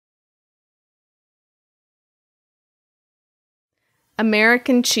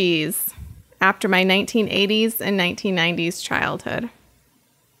American cheese, after my 1980s and 1990s childhood.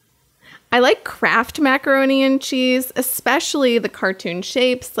 I like Kraft macaroni and cheese, especially the cartoon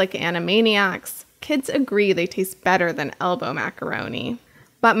shapes like Animaniacs. Kids agree they taste better than Elbow macaroni.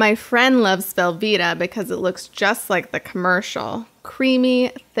 But my friend loves Velveeta because it looks just like the commercial,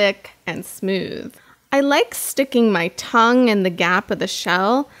 creamy, thick, and smooth. I like sticking my tongue in the gap of the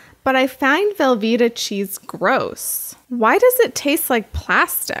shell, but I find Velveeta cheese gross. Why does it taste like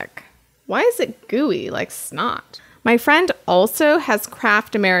plastic? Why is it gooey like snot? My friend also has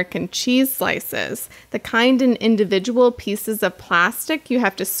Kraft American cheese slices, the kind in individual pieces of plastic you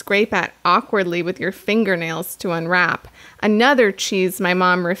have to scrape at awkwardly with your fingernails to unwrap. Another cheese my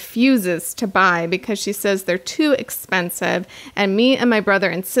mom refuses to buy because she says they're too expensive and me and my brother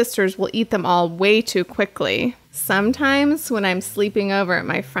and sisters will eat them all way too quickly. Sometimes when I'm sleeping over at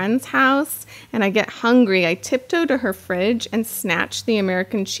my friend's house and I get hungry, I tiptoe to her fridge and snatch the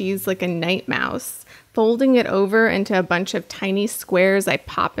American cheese like a night mouse, folding it over into a bunch of tiny squares I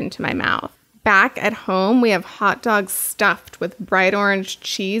pop into my mouth. Back at home, we have hot dogs stuffed with bright orange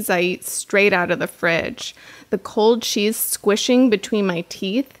cheese I eat straight out of the fridge. The cold cheese squishing between my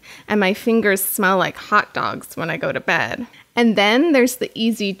teeth, and my fingers smell like hot dogs when I go to bed. And then there's the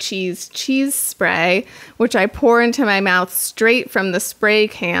Easy Cheese cheese spray, which I pour into my mouth straight from the spray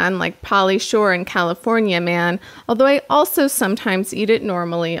can like Pauly Shore in California Man, although I also sometimes eat it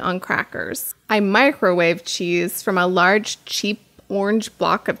normally on crackers. I microwave cheese from a large, cheap orange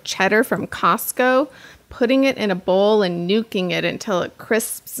block of cheddar from Costco, putting it in a bowl and nuking it until it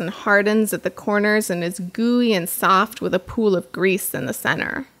crisps and hardens at the corners and is gooey and soft with a pool of grease in the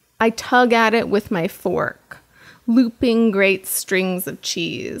center. I tug at it with my fork, looping great strings of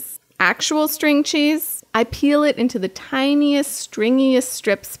cheese. Actual string cheese? I peel it into the tiniest, stringiest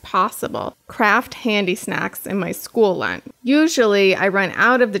strips possible. Kraft handy snacks in my school lunch. Usually, I run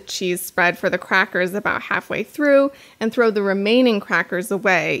out of the cheese spread for the crackers about halfway through and throw the remaining crackers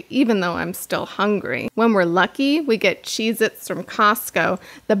away, even though I'm still hungry. When we're lucky, we get Cheez-Its from Costco,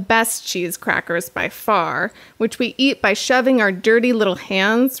 the best cheese crackers by far, which we eat by shoving our dirty little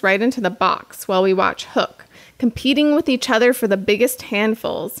hands right into the box while we watch Hook, competing with each other for the biggest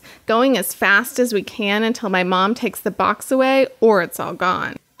handfuls, going as fast as we can until my mom takes the box away or it's all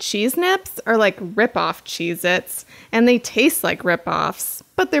gone. Cheese Nips are like rip-off Cheez-Its, and they taste like rip-offs,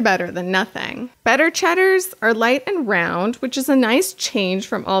 but they're better than nothing. Better Cheddars are light and round, which is a nice change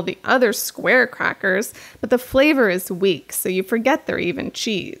from all the other square crackers, but the flavor is weak, so you forget they're even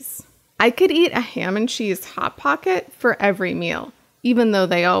cheese. I could eat a ham and cheese Hot Pocket for every meal, even though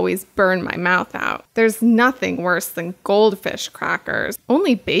they always burn my mouth out. There's nothing worse than goldfish crackers.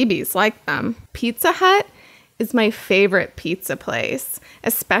 Only babies like them. Pizza Hut is my favorite pizza place,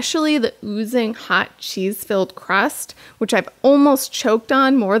 especially the oozing hot cheese-filled crust, which I've almost choked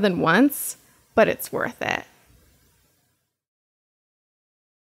on more than once, but it's worth it.